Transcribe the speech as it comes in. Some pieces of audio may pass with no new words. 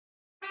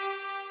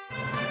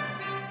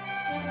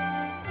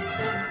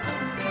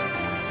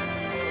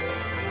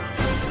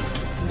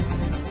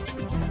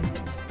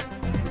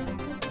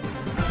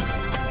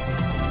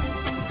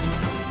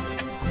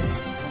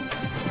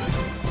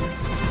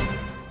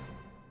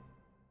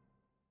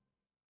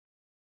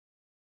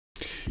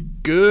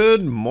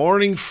Good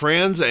morning,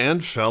 friends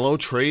and fellow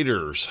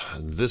traders.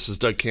 This is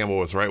Doug Campbell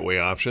with Right Way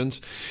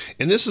Options,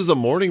 and this is the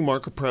morning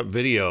market prep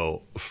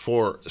video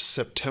for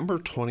September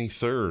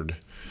 23rd,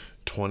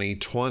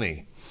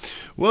 2020.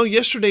 Well,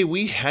 yesterday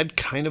we had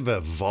kind of a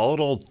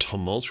volatile,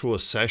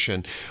 tumultuous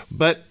session,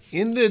 but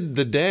ended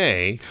the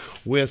day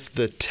with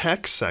the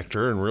tech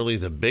sector and really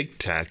the big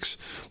techs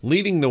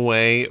leading the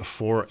way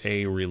for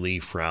a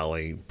relief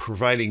rally,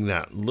 providing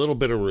that little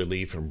bit of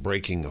relief and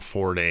breaking a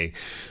four-day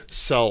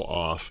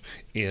sell-off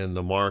in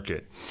the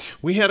market.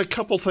 We had a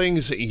couple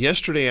things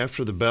yesterday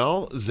after the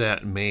bell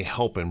that may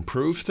help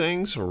improve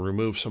things or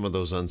remove some of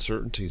those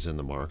uncertainties in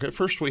the market.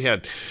 First, we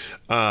had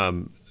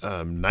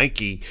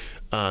Nike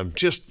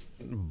just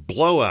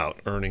blowout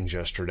earnings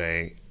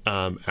yesterday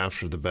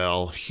after the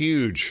bell.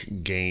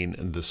 Huge gain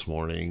this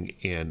morning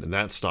in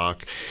that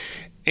stock.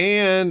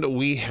 And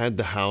we had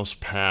the House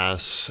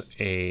pass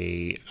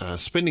a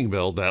spending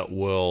bill that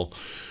will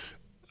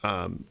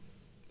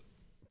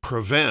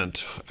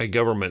prevent a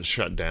government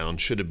shutdown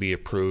should it be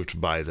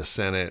approved by the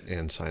Senate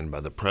and signed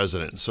by the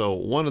president. So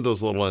one of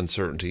those little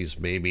uncertainties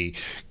may be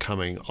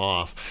coming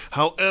off.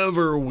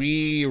 However,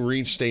 we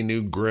reached a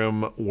new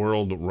grim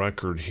world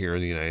record here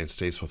in the United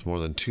States with more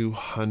than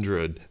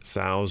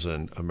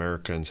 200,000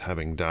 Americans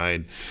having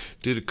died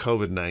due to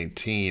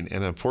COVID-19.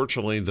 And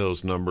unfortunately,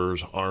 those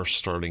numbers are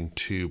starting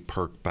to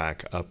perk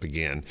back up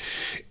again.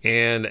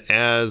 And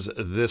as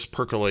this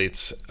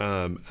percolates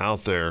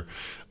out there,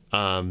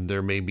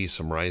 there may be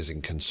some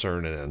rising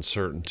concern and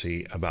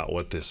uncertainty about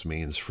what this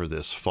means for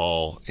this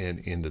fall and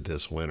into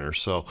this winter.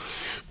 So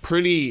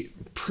pretty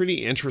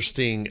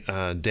interesting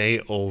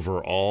day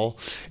overall.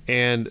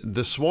 And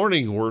this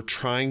morning, we're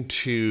trying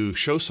to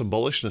show some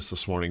bullishness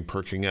this morning,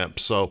 perking up.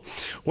 So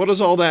what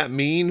does all that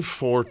mean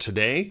for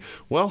today?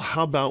 Well,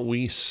 how about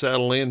we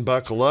settle in,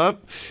 buckle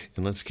up,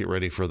 and let's get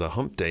ready for the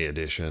hump day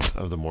edition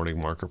of the morning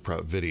market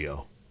prep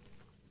video.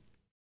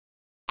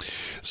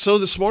 So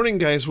this morning,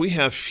 guys, we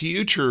have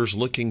futures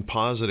looking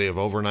positive.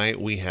 Overnight,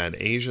 we had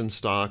Asian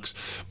stocks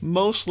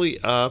mostly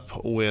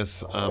up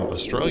with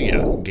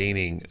Australia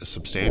gaining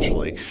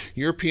substantially.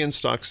 European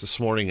stocks this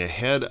morning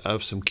ahead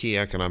of some key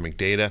economic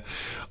data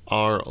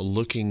are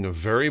looking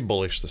very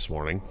bullish this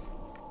morning.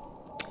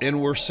 And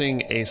we're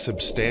seeing a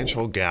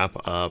substantial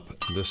gap up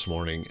this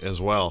morning as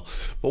well.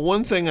 But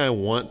one thing I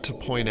want to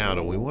point out,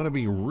 and we want to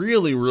be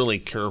really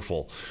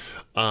careful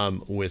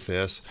with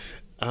this,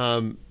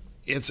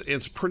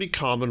 it's pretty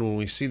common when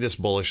we see this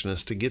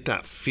bullishness to get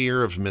that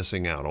fear of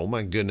missing out. Oh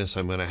my goodness,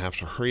 I'm going to have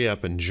to hurry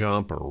up and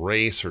jump or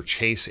race or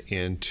chase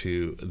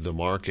into the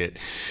market.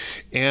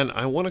 And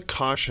I want to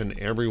caution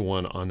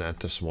everyone on that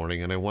this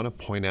morning, and I want to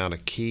point out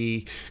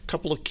a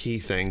couple of key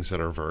things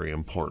that are very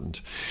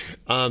important.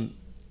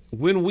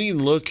 When we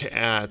look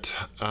at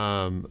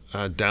a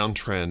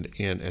downtrend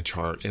in a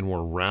chart and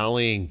we're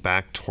rallying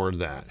back toward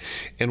that,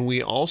 and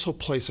we also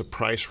place a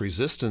price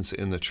resistance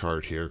in the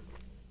chart here,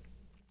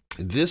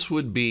 this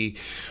would be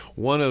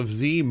one of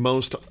the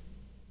most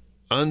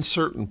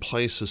uncertain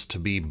places to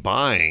be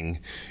buying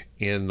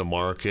in the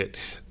market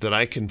that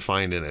I can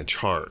find in a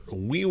chart.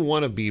 We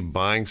want to be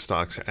buying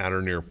stocks at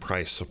or near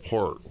price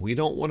support. We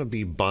don't want to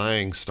be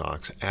buying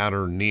stocks at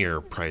or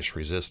near price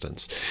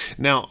resistance.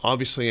 Now,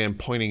 obviously, I'm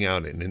pointing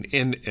out an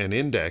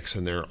index,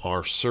 and there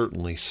are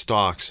certainly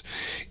stocks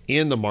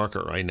in the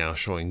market right now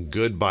showing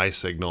good buy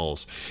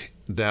signals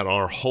that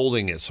are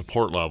holding at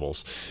support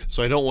levels.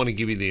 So I don't want to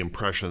give you the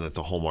impression that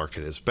the whole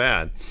market is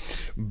bad,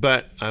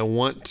 but I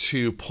want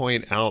to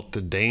point out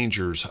the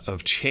dangers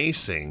of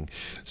chasing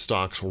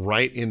stocks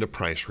right into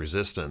price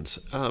resistance.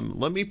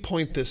 Let me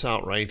point this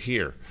out right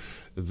here.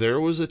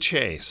 There was a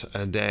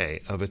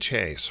day of a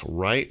chase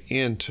right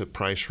into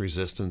price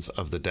resistance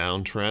of the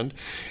downtrend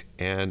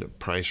and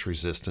price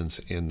resistance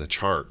in the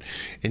chart.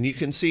 And you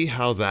can see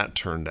how that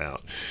turned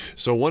out.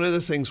 So one of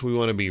the things we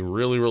want to be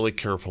really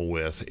careful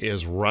with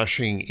is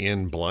rushing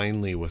in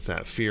blindly with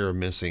that fear of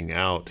missing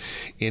out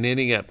and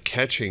ending up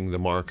catching the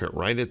market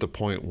right at the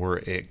point where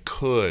it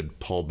could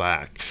pull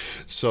back.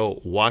 So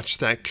watch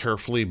that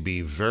carefully. Be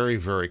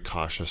very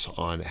cautious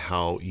on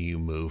how you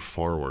move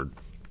forward.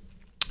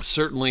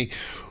 Certainly,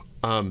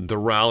 the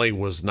rally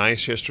was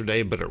nice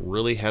yesterday, but it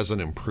really hasn't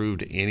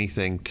improved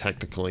anything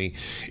technically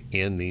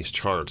in these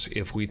charts.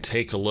 If we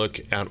take a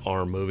look at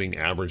our moving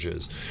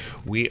averages,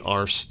 we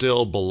are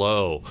still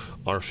below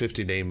our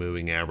 50-day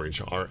moving average.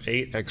 Our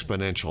 8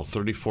 exponential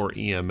 34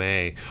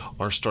 EMA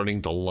are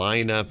starting to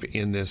line up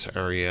in this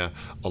area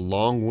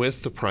along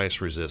with the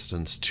price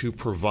resistance to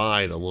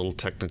provide a little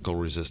technical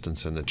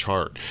resistance in the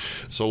chart.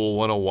 So we'll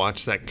want to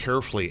watch that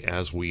carefully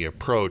as we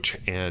approach,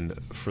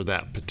 and for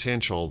that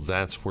potential,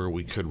 that's where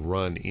we could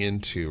run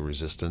into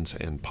resistance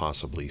and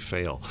possibly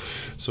fail.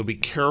 So be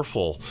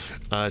careful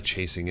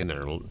chasing in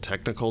there.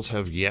 Technicals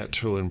have yet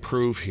to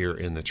improve here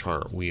in the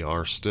chart. We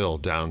are still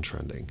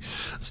downtrending.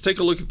 Let's take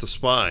a look at the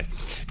SPY.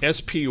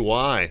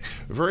 SPY,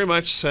 very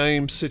much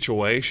same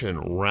situation,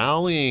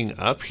 rallying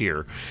up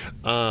here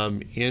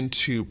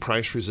into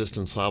price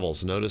resistance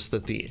levels. Notice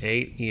that the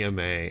 8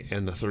 EMA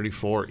and the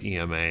 34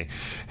 EMA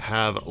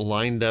have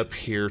lined up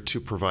here to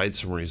provide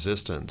some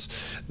resistance.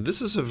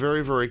 This is a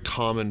very, very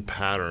common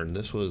pattern.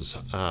 This was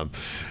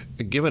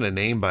given a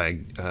name by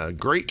a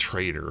great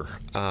trader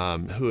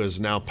who has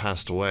now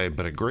passed away,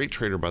 but a great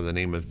trader by the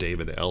name of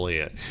David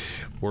Elliott,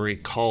 where he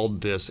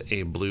called this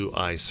a blue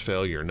ice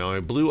failure. Now,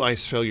 a blue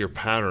ice failure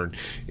pattern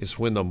is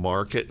when the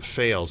market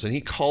fails, and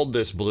he called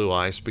this blue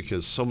ice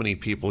because so many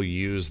people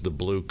use the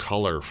blue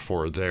color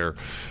for their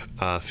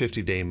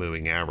 50-day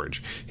moving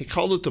average. He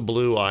called it the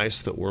blue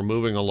ice, that we're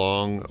moving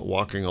along,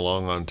 walking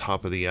along on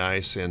top of the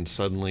ice, and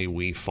suddenly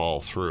we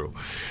fall through.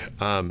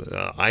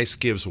 Ice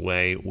gives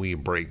way, we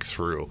break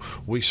through.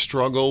 We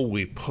struggle,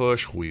 we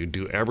push, we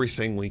do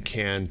everything we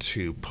can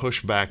to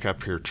push back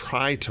up here,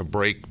 try to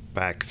break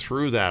back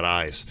through that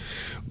ice,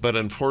 but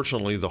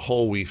unfortunately the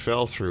hole we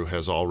fell through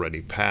has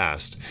already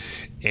passed,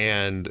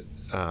 and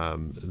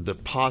the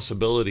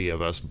possibility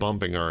of us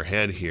bumping our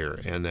head here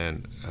and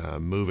then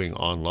moving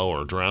on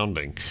lower,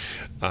 drowning,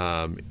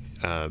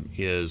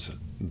 is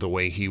the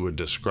way he would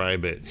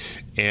describe it,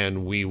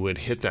 and we would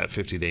hit that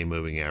 50-day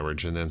moving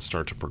average and then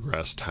start to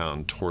progress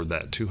down toward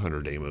that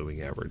 200-day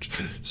moving average.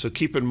 So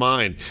keep in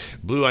mind,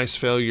 blue ice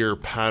failure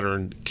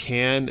pattern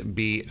can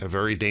be a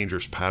very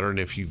dangerous pattern.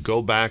 If you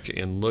go back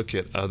and look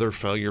at other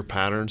failure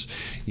patterns,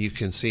 you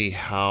can see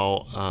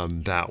how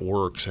that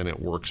works, and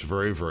it works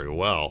very, very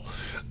well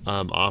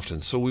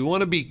often. So we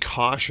want to be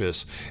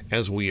cautious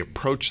as we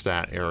approach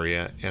that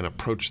area and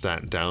approach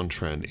that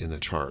downtrend in the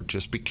chart.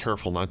 Just be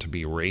careful not to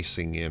be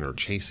racing in or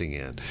chasing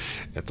in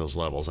at those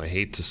levels. I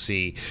hate to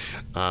see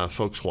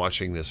folks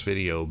watching this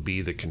video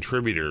be the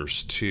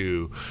contributors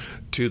to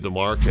the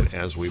market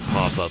as we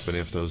pop up, and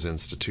if those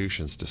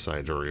institutions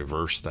decide to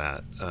reverse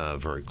that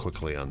very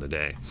quickly on the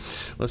day.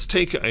 Let's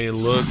take a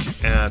look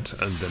at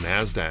the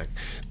NASDAQ.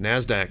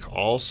 NASDAQ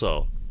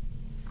also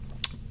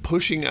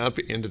pushing up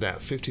into that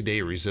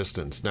 50-day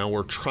resistance. Now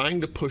we're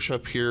trying to push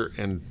up here,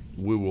 and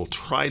we will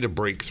try to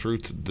break through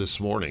this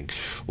morning.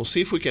 We'll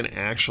see if we can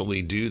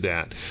actually do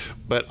that,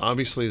 but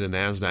obviously the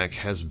NASDAQ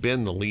has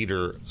been the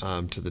leader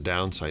to the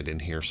downside in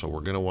here, so we're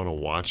going to want to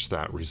watch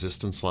that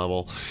resistance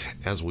level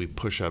as we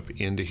push up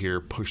into here,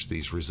 push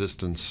these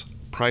resistance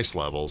price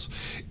levels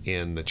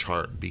in the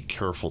chart. Be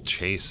careful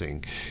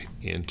chasing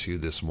into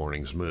this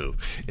morning's move.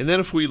 And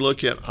then if we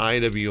look at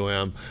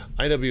IWM,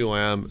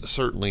 IWM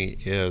certainly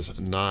is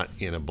not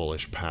in a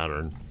bullish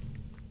pattern,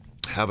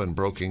 having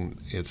broken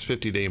its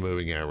 50-day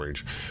moving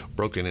average,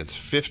 broken its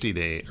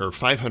 50-day or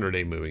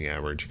 500-day moving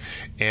average,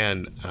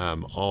 and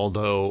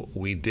although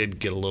we did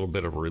get a little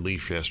bit of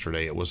relief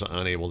yesterday, it was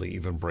unable to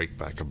even break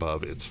back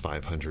above its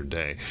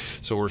 500-day.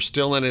 So we're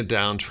still in a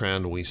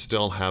downtrend. We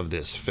still have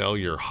this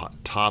failure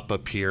top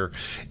up here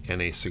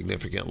and a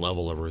significant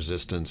level of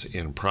resistance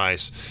in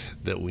price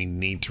that we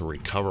need to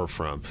recover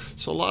from.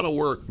 So a lot of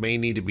work may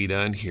need to be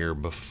done here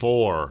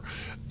before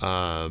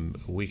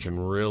we can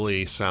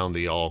really sound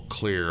the all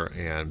clear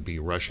and be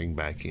rushing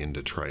back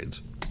into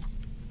trades.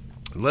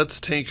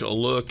 Let's take a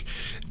look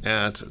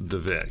at the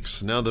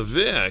VIX. Now the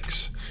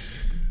VIX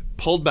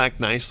pulled back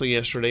nicely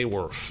yesterday.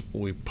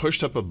 We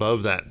pushed up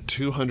above that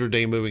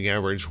 200-day moving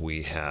average.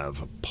 We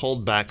have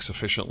pulled back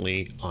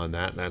sufficiently on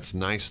that. That's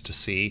nice to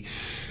see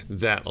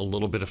that a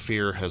little bit of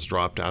fear has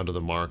dropped out of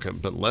the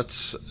market, but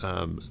let's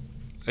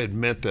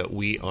admit that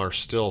we are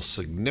still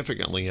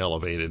significantly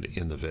elevated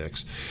in the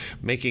VIX,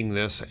 making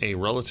this a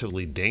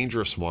relatively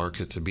dangerous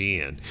market to be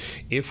in.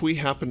 If we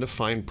happen to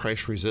find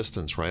price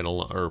resistance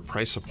or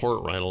price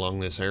support right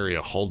along this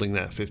area, holding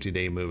that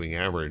 50-day moving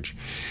average,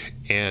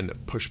 and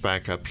push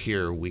back up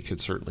here, we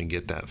could certainly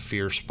get that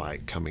fear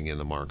spike coming in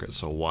the market.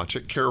 So watch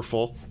it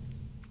careful.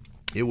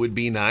 It would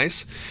be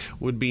nice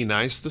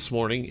this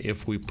morning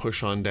if we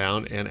push on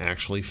down and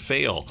actually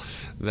fail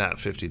that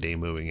 50-day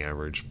moving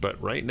average. But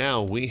right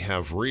now we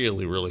have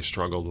really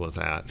struggled with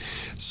that.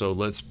 So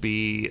let's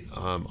be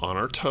on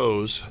our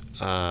toes,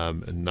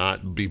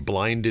 not be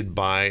blinded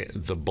by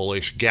the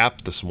bullish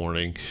gap this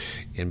morning,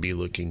 and be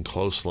looking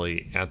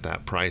closely at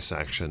that price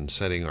action,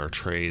 setting our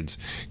trades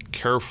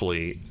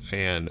carefully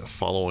and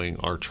following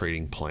our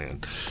trading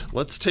plan.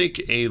 Let's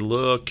take a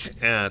look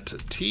at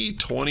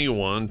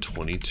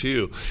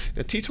T2122.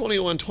 Now,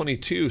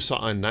 T2122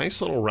 saw a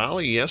nice little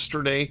rally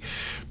yesterday,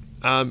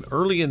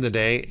 early in the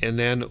day, and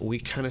then we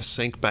kind of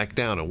sank back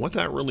down. And what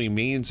that really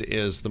means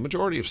is the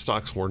majority of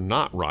stocks were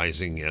not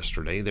rising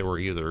yesterday. They were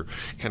either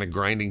kind of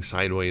grinding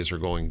sideways or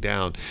going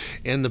down.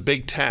 And the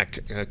big tech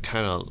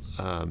kind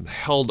of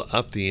held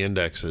up the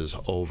indexes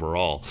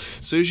overall.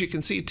 So as you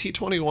can see,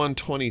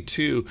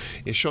 T2122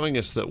 is showing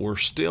us that we're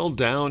still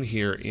down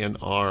here in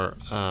our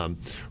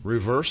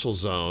reversal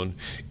zone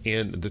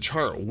in the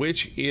chart,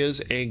 which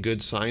is a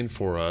good sign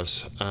for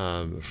us,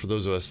 for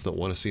those of us that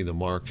want to see the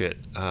market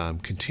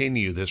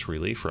continue this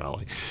relief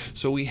rally.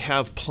 So we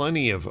have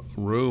plenty of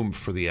room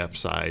for the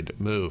upside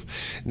move.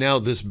 Now,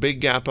 this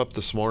big gap up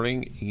this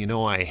morning, you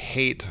know, I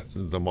hate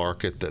the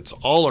market that's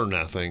all or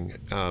nothing.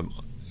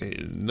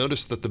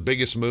 Notice that the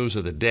biggest moves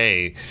of the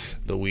day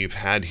that we've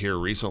had here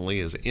recently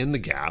is in the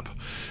gap.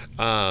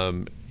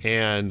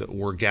 And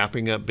we're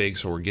gapping up big,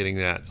 so we're getting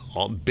that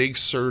big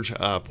surge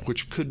up,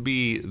 which could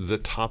be the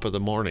top of the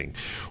morning.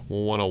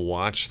 We'll want to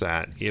watch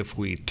that. If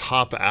we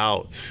top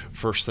out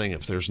first thing,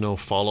 if there's no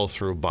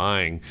follow-through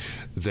buying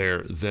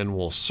there, then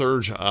we'll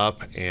surge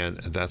up,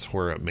 and that's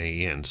where it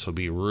may end. So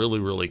be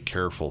really, really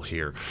careful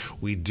here.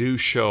 We do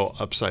show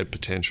upside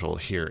potential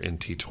here in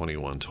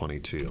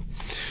T2122.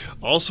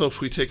 Also,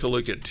 if we take a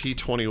look at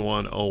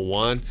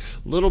T2101, a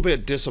little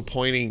bit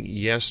disappointing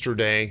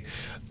yesterday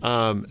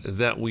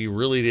that we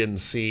really didn't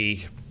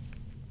see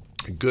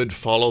good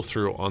follow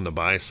through on the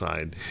buy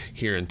side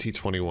here in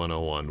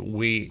T2101.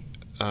 We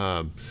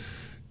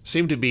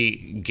seem to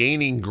be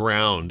gaining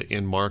ground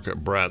in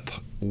market breadth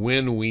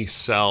when we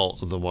sell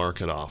the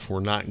market off.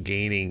 We're not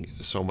gaining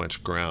so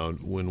much ground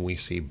when we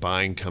see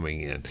buying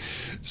coming in.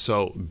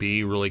 So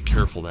be really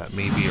careful. That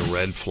may be a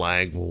red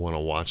flag. We'll want to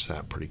watch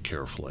that pretty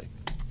carefully.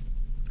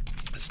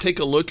 Let's take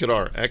a look at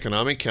our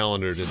economic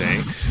calendar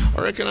today.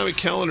 Our economic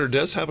calendar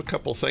does have a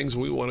couple things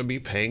we want to be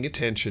paying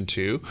attention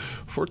to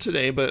for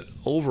today, but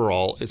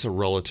overall it's a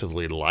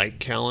relatively light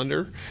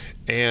calendar,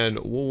 and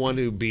we'll want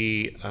to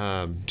be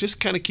just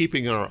kind of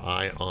keeping our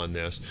eye on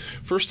this.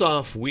 First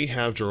off, we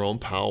have Jerome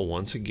Powell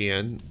once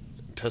again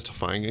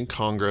testifying in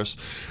Congress.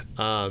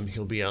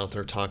 He'll be out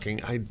there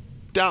talking. I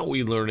doubt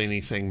we learn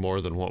anything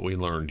more than what we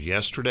learned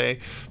yesterday,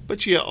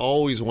 but you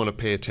always want to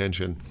pay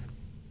attention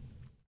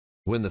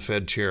when the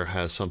Fed chair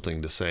has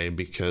something to say,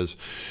 because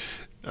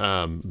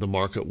the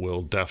market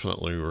will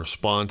definitely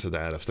respond to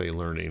that if they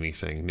learn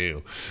anything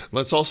new.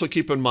 Let's also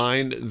keep in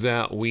mind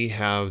that we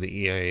have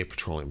the EIA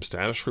Petroleum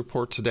Status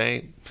Report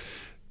today.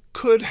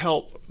 Could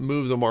help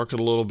move the market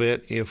a little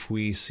bit if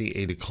we see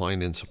a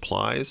decline in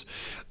supplies.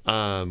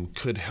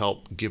 Could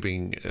help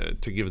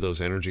to give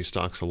those energy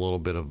stocks a little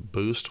bit of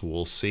boost.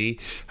 We'll see.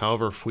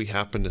 However, if we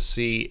happen to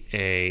see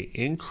a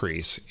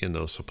increase in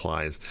those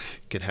supplies,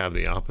 it could have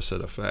the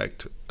opposite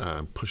effect,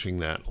 pushing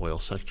that oil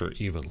sector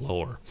even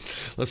lower.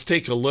 Let's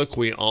take a look.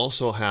 We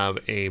also have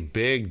a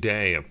big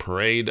day, a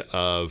parade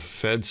of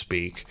Fed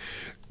speak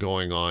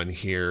going on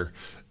here.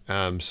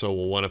 So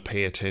we'll want to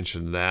pay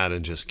attention to that,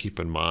 and just keep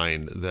in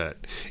mind that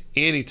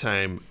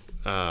anytime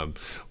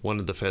one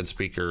of the Fed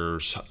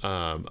speakers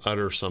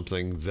utters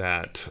something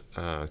that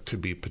could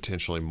be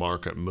potentially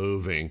market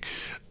moving,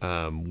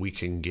 we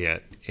can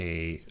get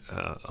a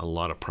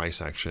lot of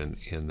price action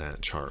in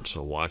that chart.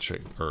 So watch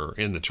it, or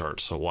in the chart.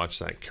 So watch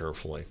that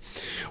carefully.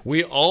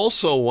 We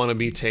also want to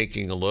be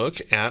taking a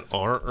look at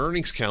our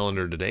earnings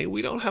calendar today.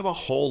 We don't have a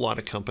whole lot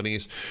of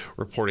companies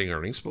reporting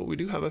earnings, but we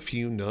do have a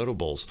few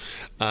notables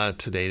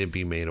today to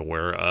be made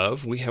aware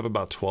of. We have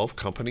about 12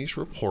 companies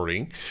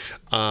reporting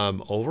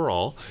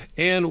overall,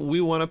 and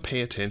we want to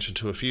pay attention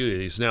to a few of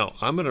these. Now,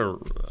 I'm going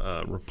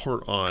to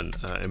report on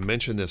and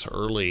mention this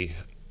early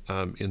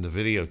in the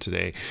video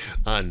today.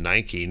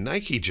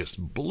 Nike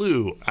just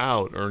blew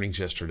out earnings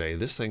yesterday.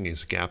 This thing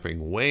is gapping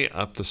way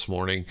up this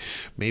morning,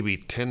 maybe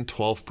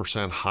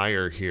 10-12%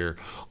 higher here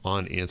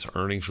on its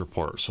earnings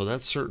report. So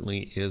that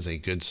certainly is a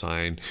good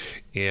sign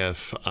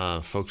if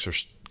folks are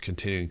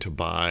continuing to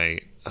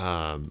buy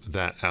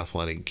that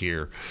athletic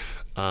gear.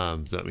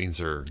 That means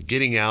they're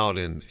getting out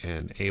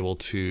and able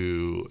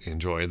to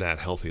enjoy that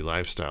healthy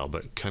lifestyle,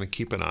 but kind of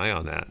keep an eye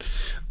on that.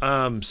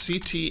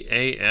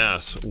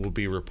 CTAS will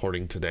be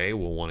reporting today.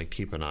 We'll want to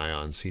keep an eye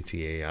on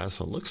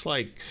CTAS. It looks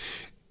like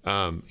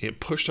it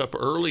pushed up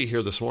early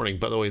here this morning.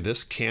 By the way,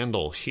 this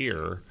candle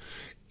here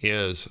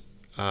is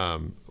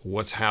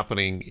what's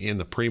happening in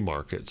the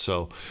pre-market.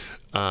 So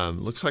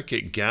looks like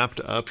it gapped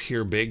up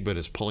here big, but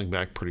is pulling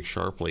back pretty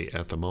sharply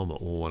at the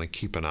moment. We'll want to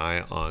keep an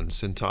eye on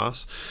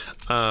Cintas.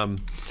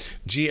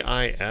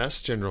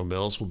 GIS, General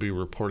Mills, will be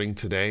reporting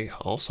today,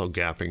 also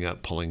gapping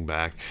up, pulling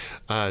back.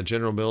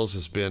 General Mills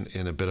has been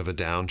in a bit of a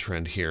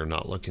downtrend here,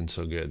 not looking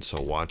so good,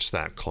 so watch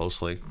that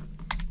closely.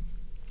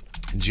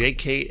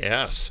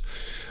 JKS.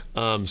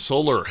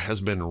 Solar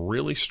has been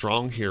really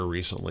strong here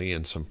recently,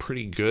 and some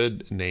pretty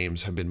good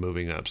names have been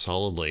moving up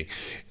solidly.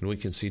 And we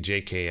can see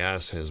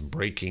JKS is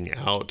breaking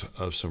out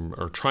of some,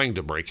 or trying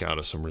to break out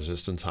of some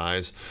resistance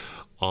highs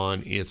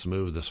on its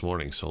move this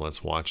morning. So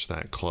let's watch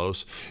that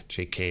close.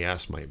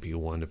 JKS might be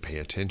one to pay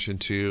attention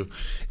to.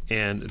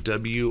 And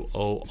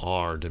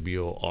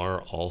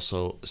WOR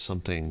also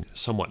something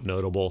somewhat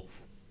notable.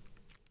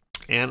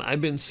 And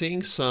I've been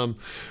seeing some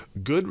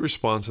good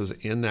responses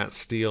in that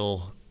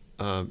steel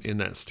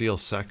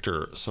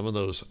sector. Some of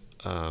those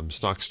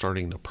stocks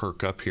starting to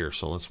perk up here.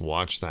 So let's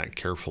watch that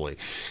carefully.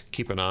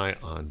 Keep an eye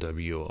on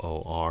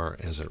WOR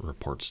as it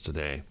reports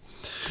today.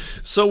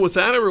 So with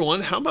that,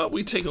 everyone, how about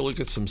we take a look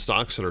at some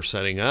stocks that are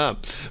setting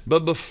up?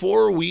 But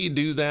before we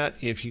do that,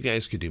 if you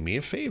guys could do me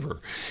a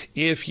favor,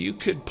 if you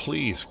could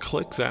please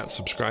click that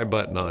subscribe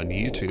button on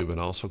YouTube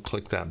and also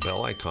click that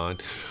bell icon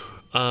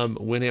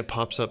when it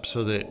pops up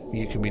so that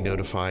you can be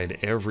notified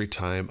every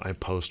time I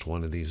post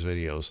one of these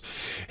videos.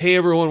 Hey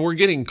everyone, we're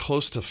getting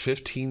close to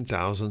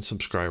 15,000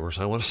 subscribers.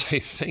 I want to say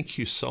thank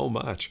you so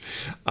much.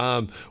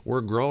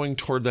 We're growing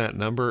toward that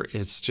number.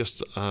 It's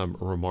just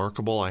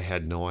remarkable. I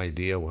had no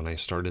idea when I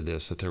started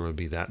this that there would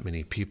be that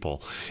many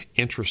people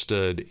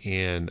interested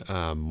in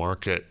a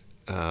market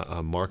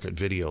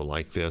video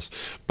like this,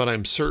 but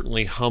I'm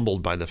certainly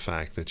humbled by the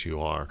fact that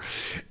you are.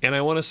 And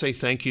I want to say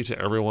thank you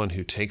to everyone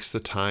who takes the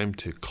time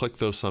to click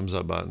those thumbs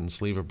up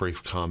buttons, leave a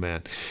brief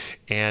comment,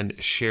 and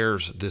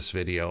shares this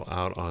video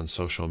out on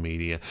social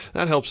media.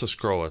 That helps us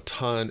grow a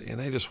ton,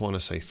 and I just want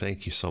to say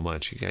thank you so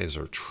much. You guys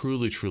are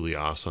truly, truly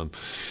awesome.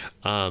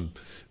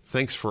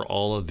 Thanks for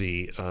all of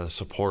the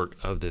support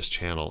of this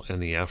channel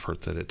and the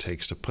effort that it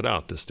takes to put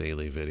out this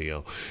daily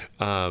video.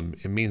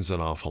 It means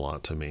an awful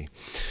lot to me.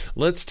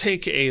 Let's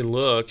take a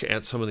look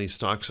at some of these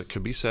stocks that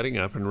could be setting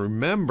up. And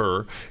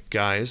remember,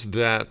 guys,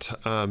 that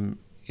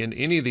in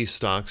any of these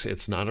stocks,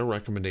 it's not a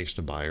recommendation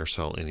to buy or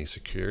sell any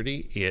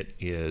security. It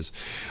is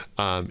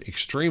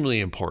extremely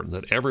important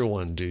that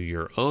everyone do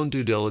your own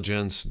due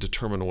diligence,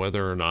 determine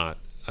whether or not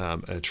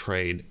a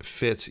trade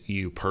fits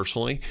you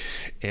personally,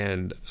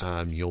 and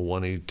you'll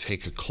want to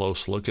take a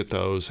close look at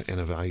those and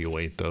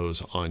evaluate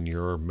those on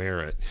your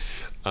merit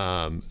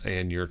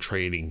and your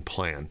trading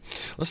plan.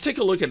 Let's take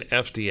a look at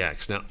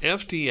FDX. Now,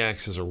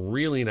 FDX is a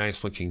really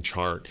nice looking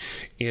chart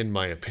in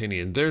my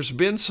opinion. There's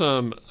been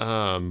some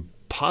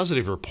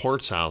positive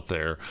reports out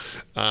there.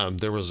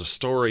 There was a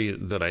story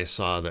that I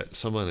saw that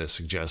someone is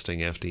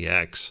suggesting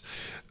FDX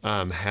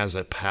has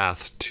a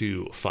path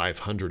to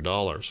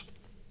 $500.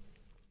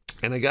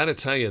 And I got to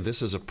tell you,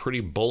 this is a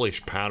pretty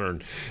bullish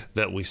pattern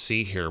that we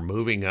see here,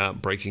 moving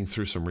up, breaking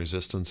through some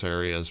resistance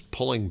areas,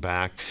 pulling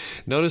back.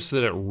 Notice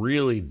that it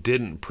really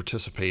didn't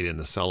participate in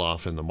the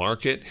sell-off in the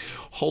market,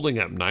 holding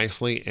up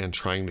nicely and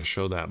trying to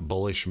show that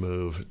bullish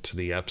move to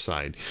the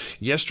upside.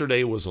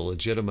 Yesterday was a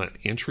legitimate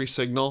entry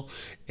signal,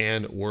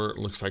 and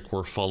looks like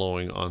we're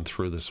following on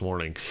through this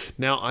morning.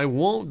 Now, I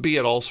won't be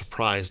at all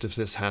surprised if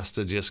this has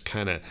to just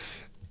kind of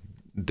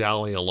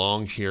dally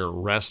along here,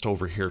 rest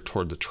over here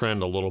toward the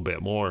trend a little bit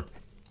more.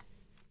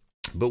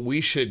 But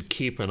we should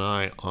keep an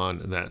eye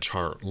on that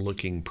chart,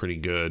 looking pretty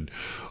good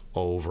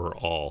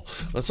overall.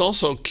 Let's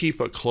also keep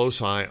a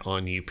close eye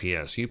on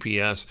UPS.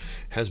 UPS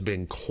has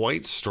been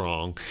quite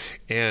strong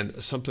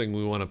and something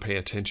we want to pay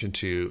attention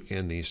to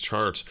in these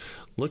charts.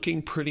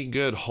 Looking pretty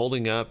good,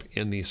 holding up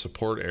in these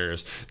support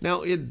areas.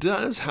 Now, it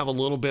does have a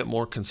little bit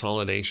more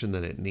consolidation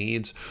than it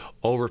needs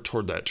over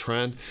toward that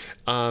trend.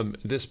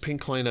 This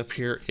pink line up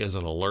here is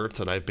an alert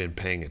that I've been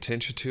paying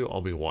attention to.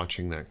 I'll be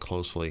watching that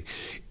closely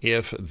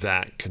if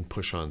that can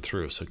push on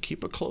through. So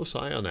keep a close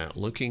eye on that.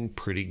 Looking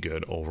pretty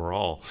good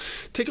overall.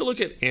 Take a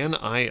look at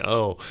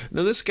NIO.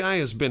 Now, this guy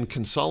has been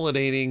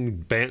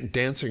consolidating,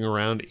 dancing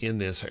around in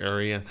this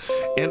area.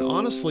 And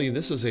honestly,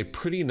 this is a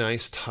pretty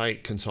nice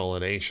tight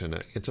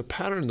consolidation. It's a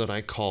pattern that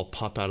I call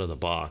pop out of the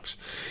box.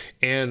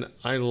 And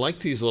I like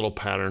these little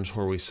patterns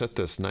where we set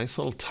this nice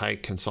little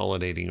tight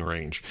consolidating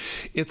range.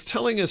 It's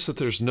telling us that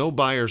there's no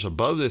buyers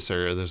above this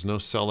area, there's no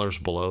sellers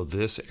below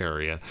this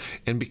area.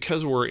 And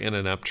because we're in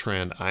an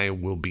uptrend, I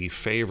will be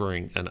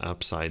favoring an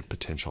upside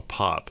potential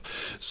pop.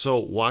 So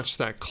watch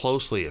that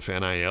closely. If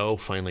NIO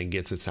finally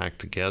gets its act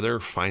together,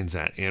 finds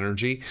that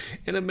energy,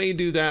 and it may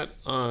do that,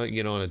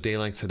 you know, on a day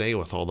like today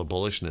with all the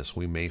bullishness,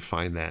 we may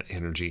find that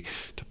energy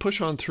to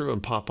push on through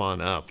and pop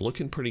on up.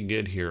 Looking pretty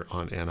good here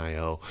on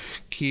NIO.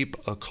 Keep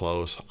a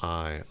close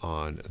eye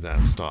on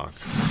that stock.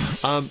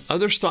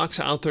 Other stocks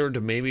out there to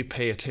maybe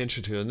pay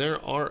attention to, and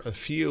there are a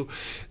few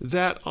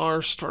that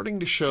are starting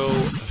to show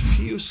a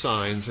few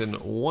signs, and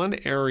one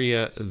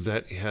area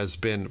that has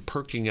been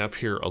perking up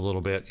here a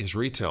little bit is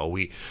retail.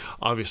 We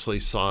obviously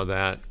saw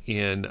that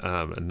in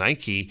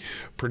Nike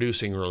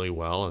producing really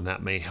well, and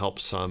that may help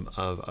some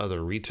of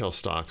other retail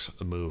stocks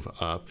move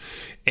up.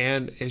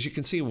 And as you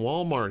can see,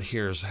 Walmart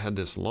here has had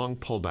this long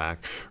pullback.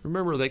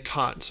 Remember, they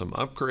caught some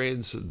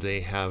upgrades.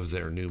 They have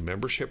their new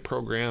membership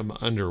program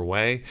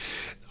underway.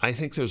 I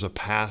think there's a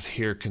path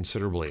here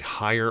considerably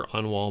higher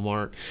on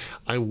Walmart.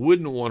 I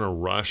wouldn't want to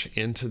rush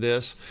into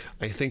this.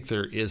 I think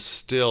there is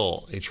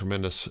still a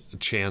tremendous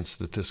chance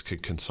that this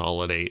could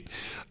consolidate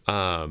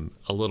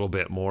a little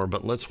bit more,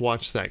 but let's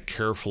watch that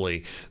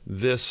carefully.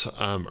 This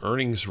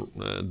earnings,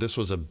 this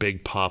was a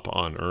big pop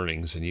on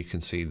earnings, and you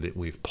can see that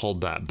we've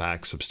pulled that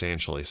back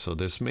substantially. So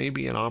this may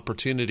be an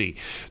opportunity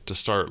to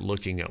start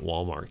looking at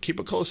Walmart. Keep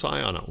a close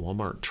eye on it.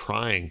 Walmart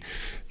trying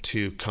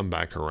to come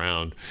back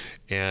around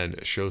and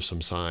show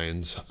some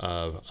signs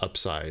of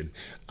upside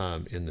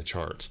in the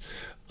charts.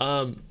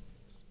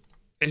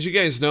 As you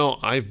guys know,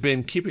 I've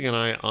been keeping an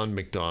eye on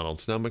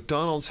McDonald's. Now,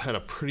 McDonald's had a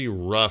pretty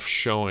rough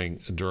showing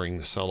during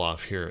the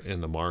sell-off here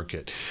in the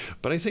market,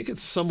 but I think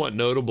it's somewhat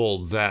notable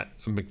that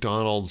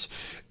McDonald's,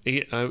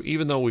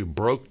 even though we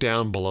broke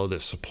down below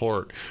this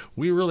support,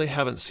 we really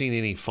haven't seen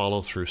any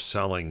follow-through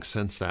selling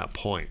since that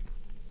point.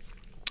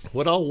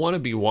 What I'll want to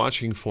be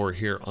watching for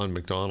here on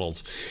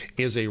McDonald's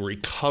is a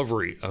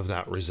recovery of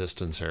that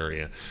resistance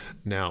area.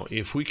 Now,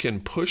 if we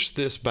can push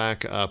this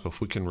back up,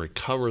 if we can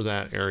recover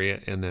that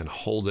area and then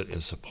hold it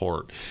as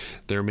support,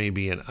 there may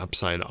be an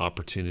upside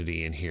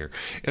opportunity in here.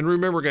 And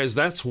remember, guys,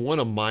 that's one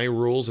of my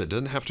rules. It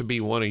doesn't have to be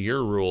one of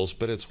your rules,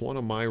 but it's one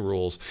of my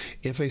rules.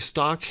 If a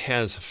stock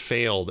has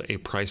failed a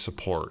price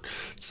support,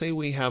 say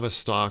we have a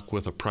stock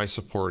with a price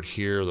support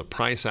here, the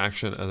price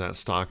action of that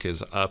stock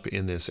is up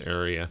in this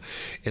area,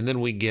 and then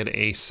we get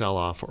a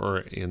sell-off or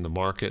in the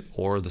market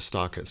or the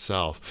stock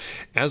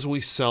itself. As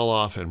we sell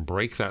off and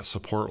break that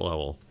support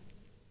level,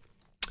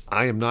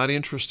 I am not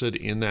interested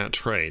in that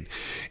trade.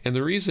 And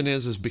the reason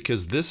is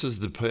because this is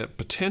the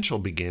potential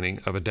beginning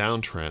of a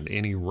downtrend.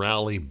 Any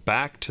rally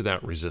back to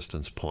that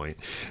resistance point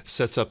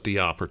sets up the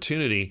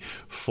opportunity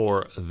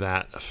for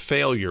that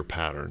failure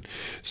pattern.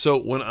 So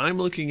when I'm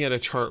looking at a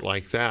chart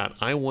like that,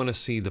 I want to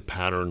see the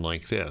pattern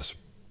like this.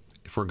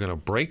 If we're going to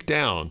break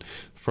down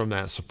from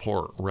that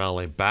support,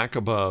 rally back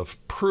above,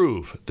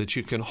 prove that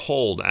you can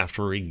hold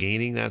after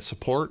regaining that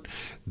support,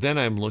 then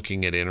I'm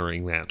looking at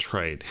entering that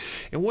trade.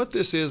 And what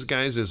this is,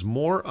 guys, is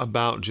more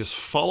about just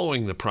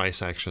following the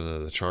price action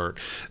of the chart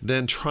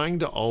than trying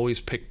to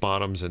always pick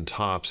bottoms and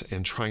tops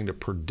and trying to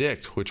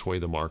predict which way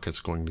the market's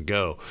going to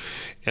go.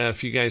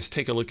 If you guys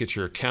take a look at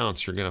your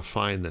accounts, you're going to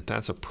find that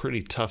that's a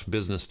pretty tough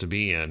business to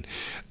be in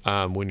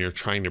when you're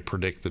trying to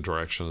predict the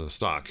direction of the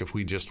stock. If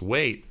we just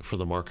wait for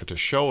the market to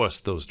show us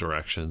those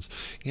directions,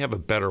 you have a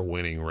better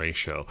winning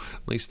ratio.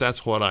 At least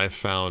that's what I've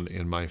found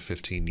in my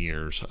 15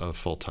 years of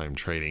full-time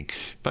trading.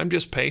 If I'm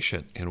just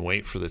patient and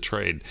wait for the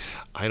trade,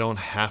 I don't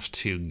have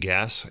to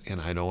guess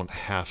and I don't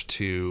have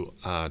to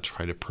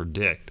try to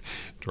predict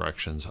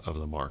directions of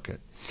the market.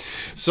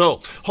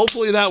 So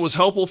hopefully that was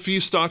helpful.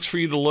 Few stocks for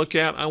you to look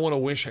at. I want to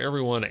wish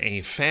everyone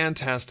a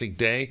fantastic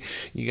day.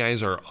 You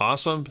guys are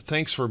awesome.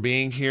 Thanks for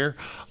being here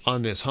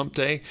on this hump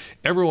day.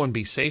 Everyone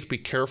be safe, be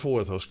careful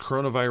with those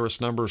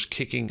coronavirus numbers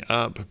kicking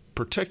up.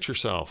 Protect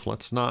yourself. I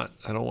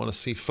don't want to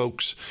see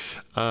folks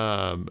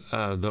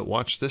that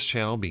watch this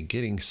channel be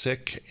getting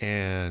sick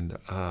and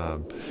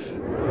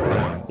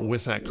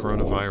with that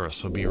coronavirus.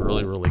 So be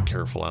really, really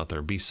careful out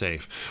there. Be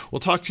safe. We'll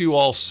talk to you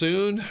all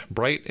soon,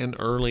 bright and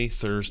early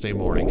Thursday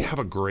morning. Have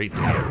a great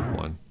day,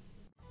 everyone.